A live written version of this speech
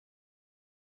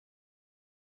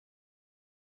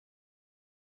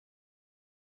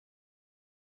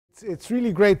it's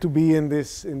really great to be in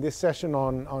this session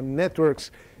on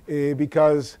networks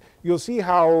because you'll see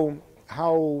how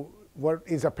what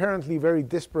is apparently very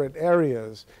disparate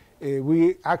areas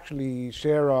we actually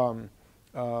share a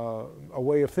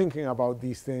way of thinking about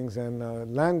these things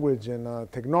and language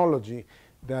and technology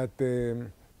that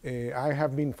I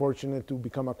have been fortunate to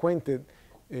become acquainted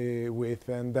with,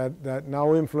 and that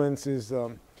now influences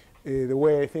the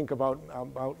way I think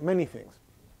about many things.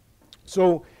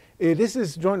 So this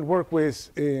is joint work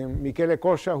with Michele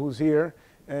Coscia, who's here,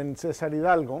 and Cesar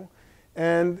Hidalgo.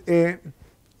 And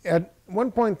at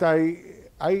one point,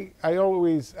 I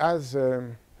always, as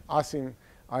Asim,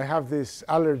 I have this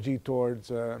allergy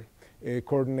towards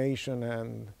coordination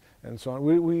and so on.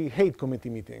 We hate committee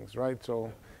meetings, right?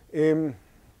 So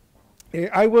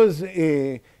I was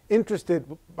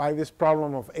interested by this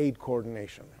problem of aid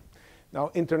coordination.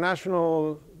 Now,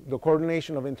 the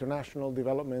coordination of international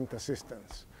development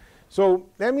assistance. So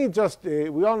let me just,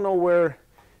 we all know where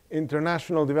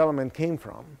international development came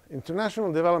from.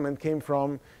 International development came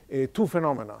from two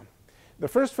phenomena. The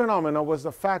first phenomena was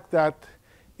the fact that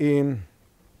there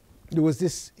was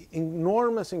this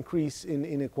enormous increase in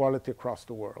inequality across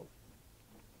the world.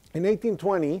 In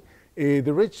 1820,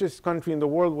 the richest country in the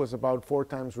world was about 4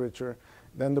 times richer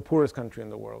than the poorest country in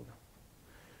the world.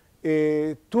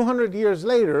 200 years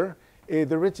later,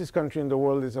 the richest country in the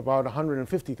world is about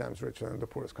 150 times richer than the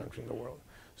poorest country in the world.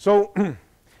 So,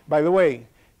 by the way,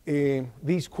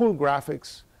 these cool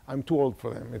graphics, I'm too old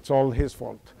for them. It's all his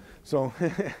fault. So,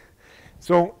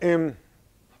 so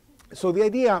the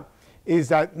idea is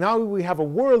that now we have a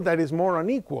world that is more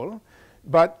unequal,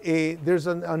 but there's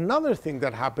another thing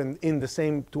that happened in the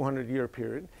same 200-year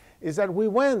period, is that we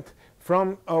went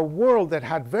from a world that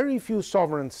had very few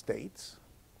sovereign states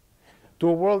to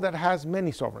a world that has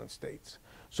many sovereign states.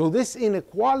 So this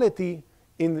inequality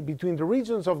between the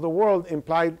regions of the world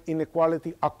implied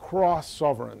inequality across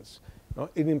sovereigns.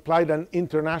 It implied an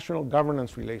international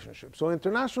governance relationship. So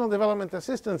international development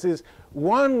assistance is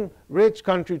one rich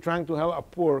country trying to help a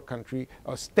poor country,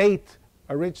 a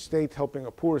rich state helping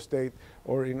a poor state,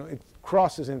 or it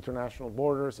crosses international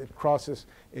borders, it crosses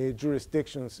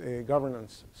jurisdictions,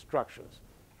 governance structures.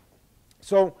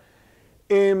 So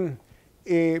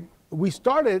we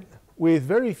started with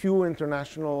very few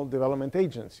international development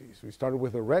agencies. We started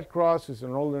with the Red Cross, it's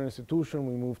an older institution.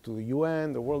 We moved to the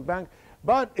UN, the World Bank.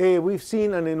 But we've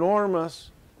seen an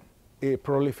enormous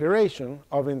proliferation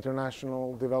of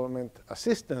international development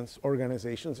assistance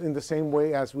organizations in the same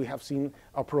way as we have seen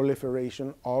a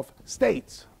proliferation of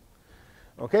states.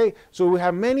 Okay? So we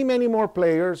have many, many more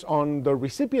players on the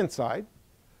recipient side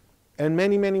and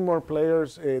many, many more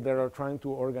players that are trying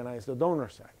to organize the donor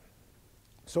side.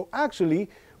 So actually,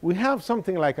 we have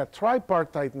something like a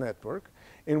tripartite network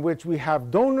in which we have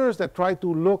donors that try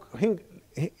to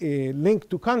link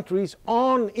to countries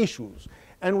on issues.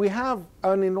 And we have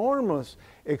an enormous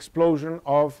explosion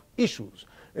of issues.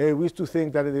 We used to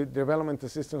think that development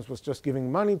assistance was just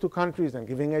giving money to countries and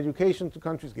giving education to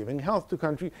countries, giving health to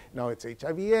countries. Now it's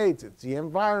HIV/AIDS, it's the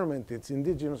environment, it's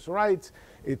indigenous rights,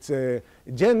 it's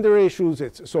gender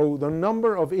issues. So the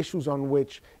number of issues on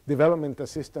which development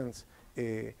assistance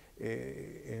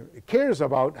cares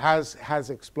about has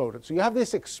exploded. So you have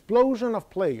this explosion of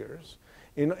players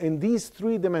in these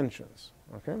 3 dimensions.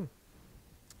 Okay?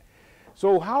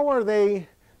 So how are they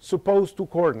supposed to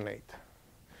coordinate?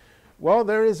 Well,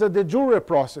 there is a de jure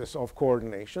process of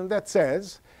coordination that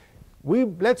says,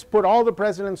 let's put all the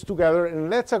presidents together and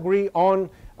let's agree on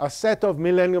a set of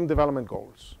Millennium Development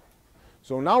Goals.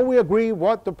 So now we agree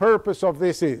what the purpose of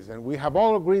this is, and we have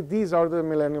all agreed these are the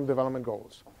Millennium Development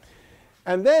Goals.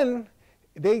 And then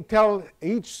they tell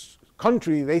each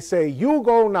country, they say, you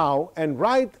go now and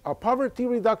write a poverty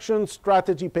reduction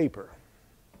strategy paper.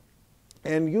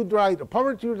 And you write a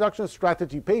poverty reduction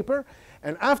strategy paper,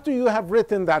 and after you have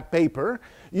written that paper,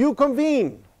 you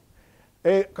convene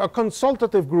a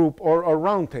consultative group or a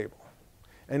round table.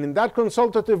 And in that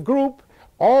consultative group,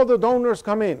 all the donors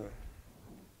come in.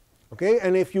 Okay?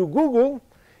 And if you Google,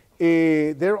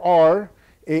 there are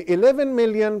 11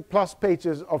 million plus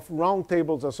pages of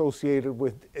roundtables associated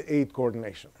with aid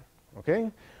coordination,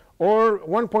 okay? Or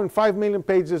 1.5 million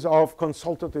pages of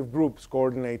consultative groups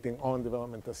coordinating on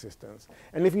development assistance.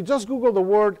 And if you just Google the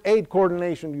word aid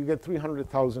coordination, you get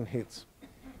 300,000 hits.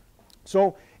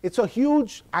 So it's a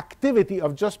huge activity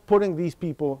of just putting these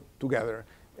people together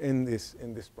in this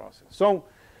process. So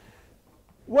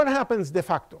what happens de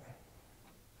facto?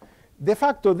 De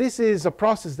facto, this is a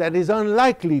process that is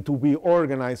unlikely to be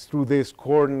organized through this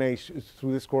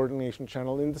coordination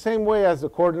channel in the same way as the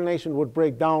coordination would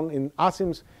break down in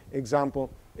Asim's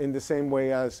example, in the same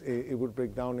way as it would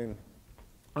break down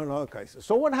on other cases.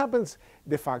 So what happens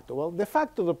de facto? Well, de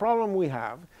facto, the problem we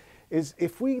have is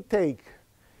if we take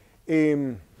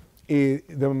the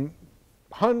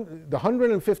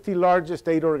 150 largest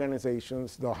aid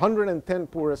organizations, the 110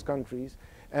 poorest countries,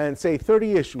 and say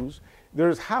 30 issues,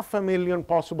 there's 500,000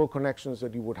 possible connections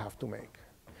that you would have to make.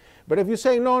 But if you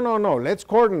say, no, no, no, let's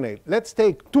coordinate, let's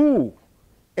take 2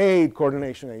 aid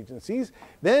coordination agencies,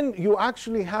 then you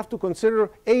actually have to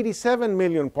consider 87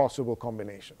 million possible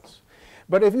combinations.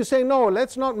 But if you say, no,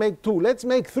 let's not make 2, let's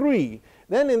make 3,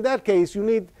 then in that case you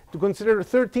need to consider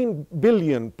 13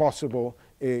 billion possible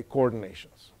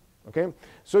coordinations. Okay?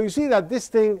 So you see that this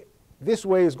thing, this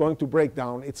way is going to break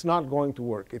down. It's not going to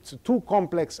work. It's too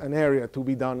complex an area to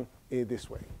be done this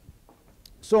way.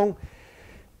 So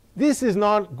this is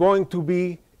not going to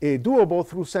be doable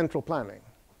through central planning.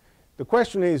 The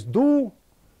question is, do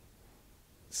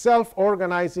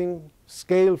self-organizing,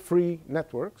 scale-free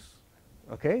networks,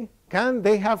 okay, can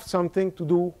they have something to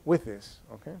do with this?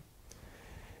 Okay?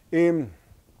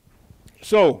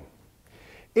 So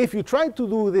if you try to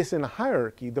do this in a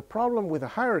hierarchy, the problem with a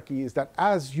hierarchy is that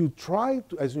as you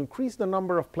increase the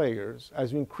number of players,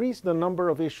 as you increase the number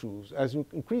of issues, as you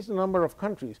increase the number of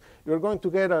countries, you're going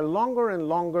to get a longer and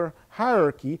longer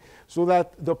hierarchy, so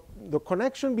that the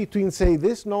connection between, say,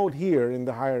 this node here in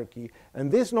the hierarchy and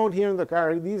this node here in the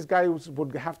hierarchy, these guys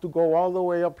would have to go all the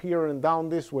way up here and down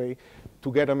this way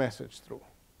to get a message through.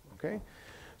 Okay?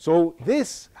 So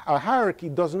this hierarchy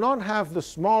does not have the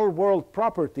small world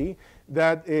property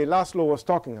that Laszlo was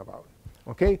talking about.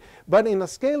 Okay? But in a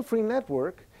scale-free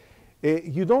network,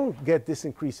 you don't get this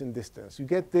increase in distance. You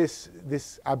get this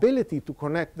ability to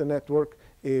connect the network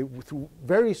through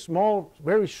very small,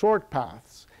 very short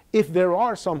paths, if there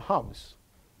are some hubs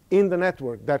in the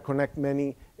network that connect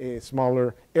many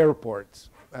smaller airports,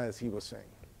 as he was saying.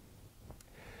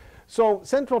 So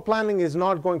central planning is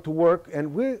not going to work,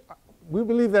 and we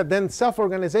believe that then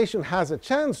self-organization has a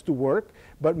chance to work,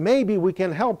 but maybe we can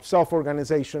help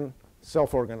self-organization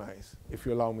self-organize, if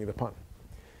you allow me the pun.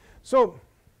 So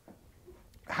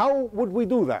how would we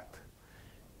do that?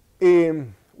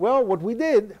 Well, what we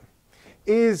did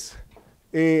is,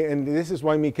 and this is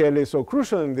why Michele is so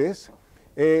crucial in this,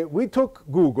 we took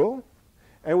Google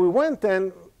and we went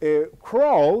and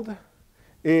crawled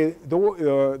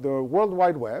the World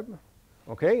Wide Web.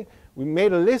 Okay? We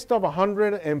made a list of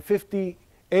 150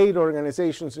 aid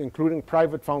organizations, including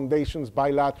private foundations,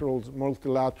 bilaterals,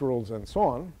 multilaterals, and so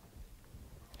on.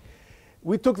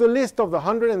 We took the list of the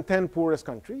 110 poorest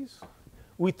countries.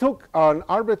 We took an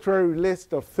arbitrary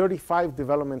list of 35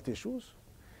 development issues.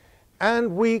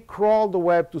 And we crawled the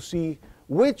web to see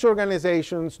which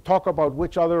organizations talk about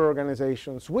which other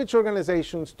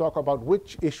organizations talk about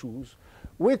which issues,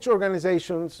 which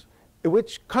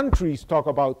countries talk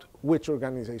about which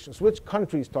organizations, which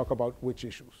countries talk about which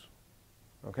issues.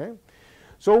 Okay?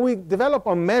 So we develop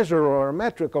a measure or a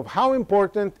metric of how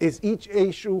important is each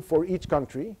issue for each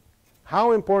country,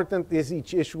 how important is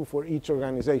each issue for each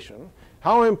organization,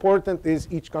 how important is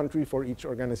each country for each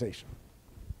organization.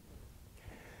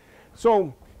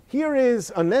 So here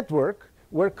is a network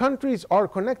where countries are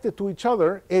connected to each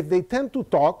other if they tend to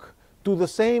talk to the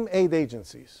same aid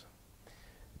agencies.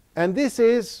 And this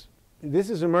is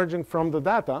emerging from the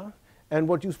data. And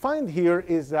what you find here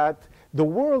is that the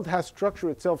world has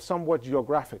structured itself somewhat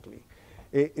geographically.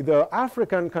 The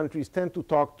African countries tend to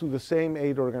talk to the same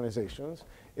aid organizations.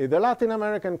 The Latin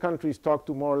American countries talk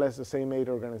to more or less the same aid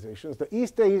organizations. The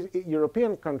East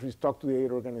European countries talk to the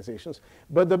aid organizations.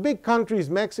 But the big countries,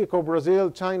 Mexico,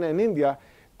 Brazil, China, and India,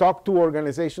 talk to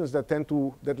organizations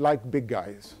that like big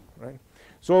guys. Right?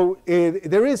 So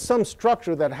there is some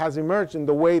structure that has emerged in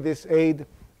the way this aid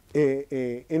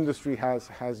industry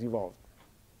has evolved.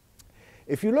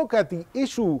 If you look at the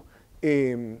issue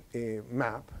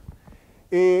map,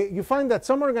 you find that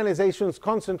some organizations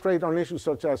concentrate on issues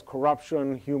such as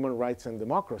corruption, human rights, and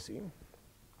democracy.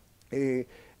 And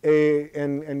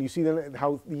you see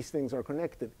how these things are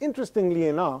connected. Interestingly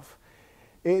enough,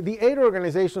 the aid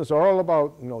organizations are all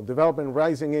about development,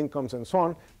 rising incomes, and so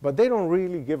on, but they don't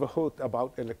really give a hoot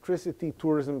about electricity,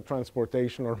 tourism,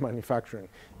 transportation, or manufacturing.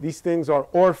 These things are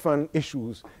orphan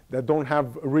issues that don't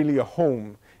have really a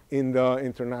home in the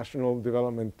international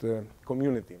development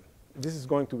community. This is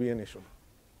going to be an issue.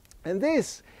 And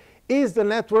this is the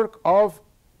network of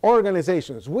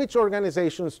organizations. Which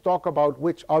organizations talk about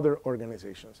which other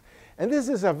organizations? And this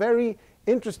is a very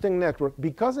interesting network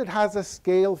because it has a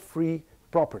scale-free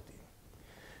property.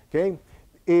 Okay?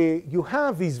 You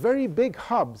have these very big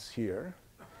hubs here.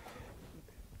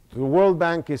 The World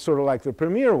Bank is sort of like the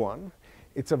premier one.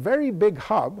 It's a very big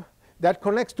hub that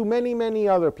connects to many, many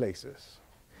other places.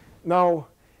 Now,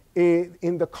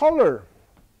 in the color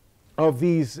of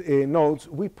these nodes,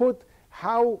 we put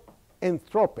how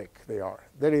anthropic they are.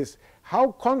 That is,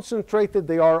 how concentrated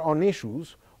they are on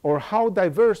issues, or how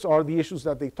diverse are the issues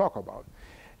that they talk about.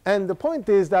 And the point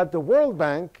is that the World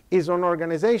Bank is an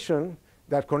organization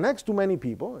that connects to many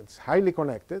people. It's highly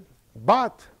connected,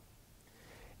 but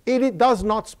it does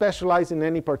not specialize in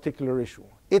any particular issue.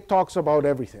 It talks about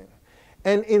everything.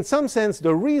 And in some sense,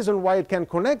 the reason why it can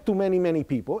connect to many, many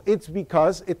people, it's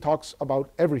because it talks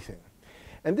about everything.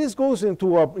 And this goes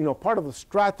into part of the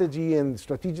strategy and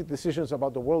strategic decisions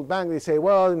about the World Bank. They say,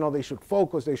 well, they should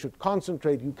focus, they should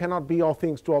concentrate. You cannot be all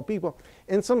things to all people.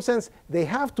 In some sense, they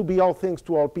have to be all things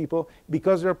to all people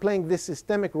because they're playing this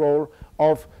systemic role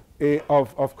of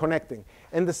connecting.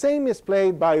 And the same is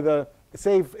played by the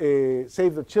Save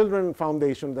the Children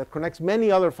Foundation that connects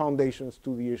many other foundations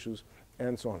to the issues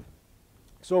and so on.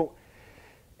 So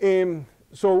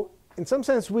in some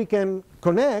sense, we can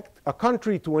connect a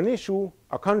country to an issue,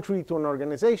 a country to an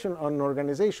organization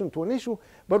to an issue,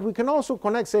 but we can also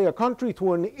connect, say, a country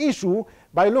to an issue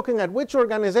by looking at which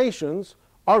organizations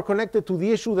are connected to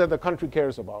the issue that the country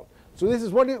cares about. So this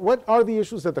is what are the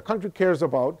issues that the country cares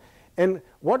about, and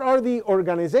what are the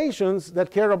organizations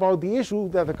that care about the issue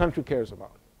that the country cares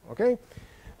about, okay?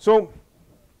 So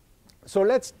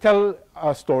let's tell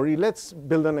a story. Let's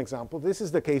build an example. This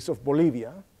is the case of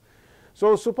Bolivia.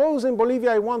 So suppose in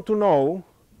Bolivia I want to know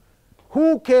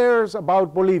who cares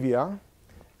about Bolivia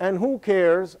and who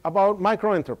cares about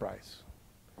microenterprise,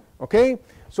 okay?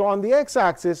 So on the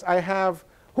x-axis I have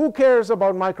who cares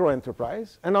about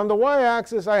microenterprise, and on the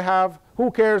y-axis I have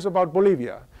who cares about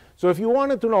Bolivia. So if you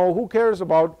wanted to know who cares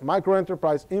about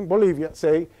microenterprise in Bolivia,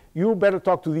 say, you better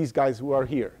talk to these guys who are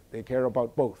here. They care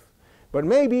about both. But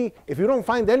maybe if you don't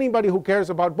find anybody who cares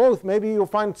about both, maybe you'll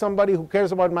find somebody who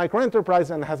cares about microenterprise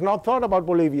and has not thought about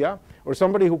Bolivia, or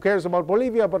somebody who cares about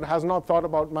Bolivia but has not thought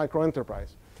about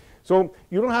microenterprise. So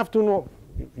you don't have to know,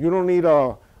 you don't need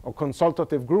a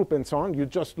consultative group and so on. You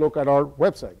just look at our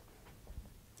website.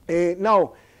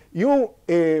 Now, you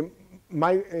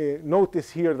might notice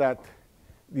here that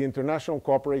the International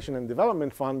Cooperation and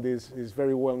Development Fund is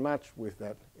very well matched with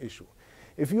that issue.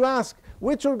 If you ask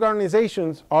which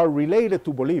organizations are related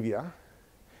to Bolivia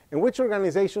and which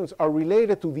organizations are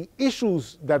related to the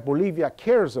issues that Bolivia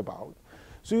cares about,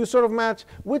 so you sort of match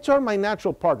which are my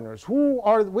natural partners,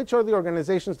 which are the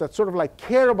organizations that sort of like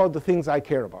care about the things I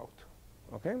care about,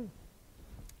 okay?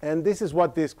 And this is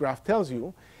what this graph tells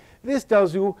you. This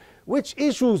tells you which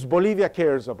issues Bolivia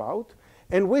cares about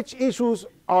and which issues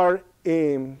are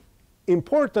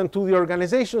important to the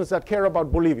organizations that care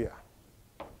about Bolivia.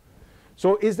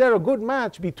 So is there a good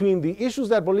match between the issues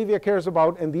that Bolivia cares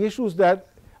about and the issues that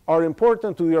are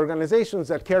important to the organizations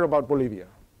that care about Bolivia?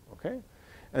 Okay?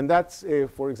 And that's,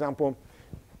 for example,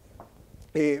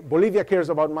 Bolivia cares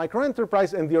about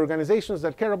microenterprise, and the organizations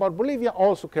that care about Bolivia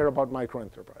also care about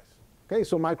microenterprise. Okay?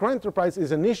 So microenterprise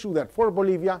is an issue that for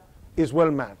Bolivia is well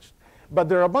matched. But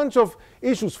there are a bunch of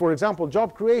issues, for example,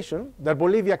 job creation, that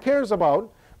Bolivia cares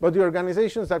about, but the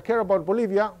organizations that care about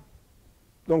Bolivia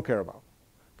don't care about.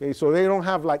 Okay, so they don't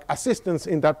have like assistance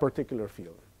in that particular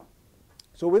field.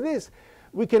 So with this,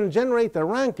 we can generate a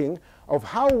ranking of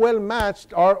how well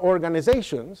matched are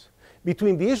organizations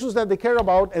between the issues that they care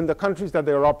about and the countries that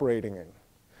they're operating in.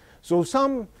 So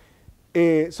some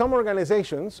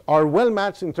organizations are well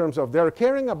matched in terms of they're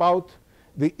caring about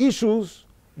the issues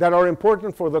that are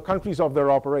important for the countries of their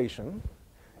operation.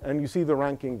 And you see the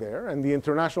ranking there. And the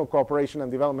International Cooperation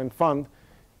and Development Fund,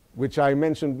 which I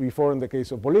mentioned before in the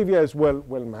case of Bolivia, is well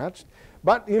matched.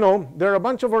 But there are a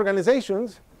bunch of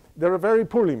organizations that are very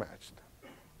poorly matched.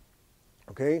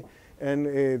 Okay, and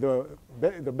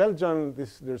the Belgian,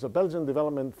 there's a Belgian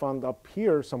development fund up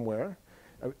here somewhere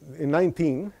in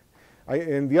 19.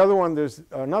 And the other one, there's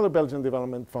another Belgian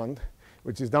development fund,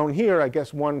 which is down here. I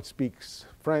guess one speaks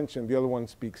French and the other one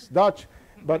speaks Dutch.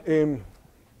 But the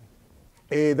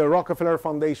Rockefeller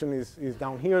Foundation is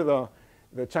down here.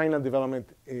 The China Development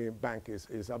Bank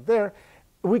is up there.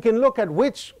 We can look at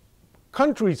which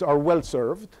countries are well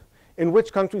served and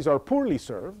which countries are poorly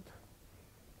served.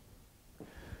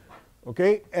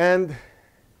 Okay, and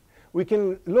we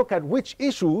can look at which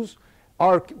issues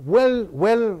are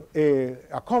well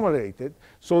accommodated,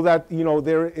 so that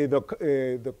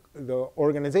the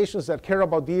organizations that care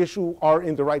about the issue are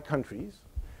in the right countries.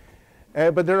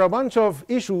 But there are a bunch of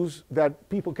issues that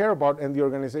people care about, and the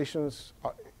organizations,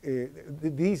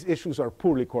 these issues are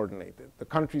poorly coordinated. The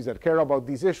countries that care about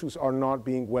these issues are not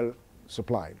being well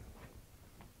supplied.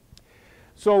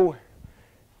 So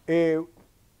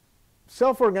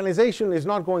self-organization is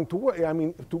not going to work. I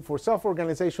mean, for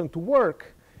self-organization to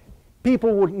work,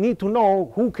 people would need to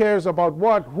know who cares about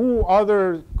what, who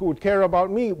others would care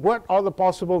about me, what are the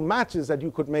possible matches that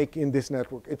you could make in this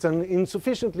network. It's an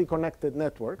insufficiently connected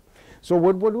network. So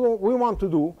what we want to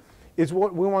do is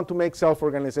we want to make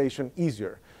self-organization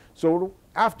easier. So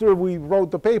after we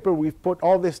wrote the paper, we've put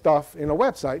all this stuff in a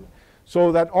website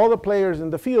so that all the players in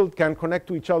the field can connect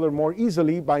to each other more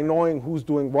easily by knowing who's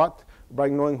doing what, by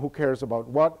knowing who cares about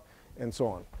what, and so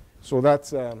on. So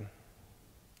that's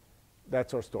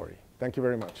our story. Thank you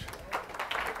very much.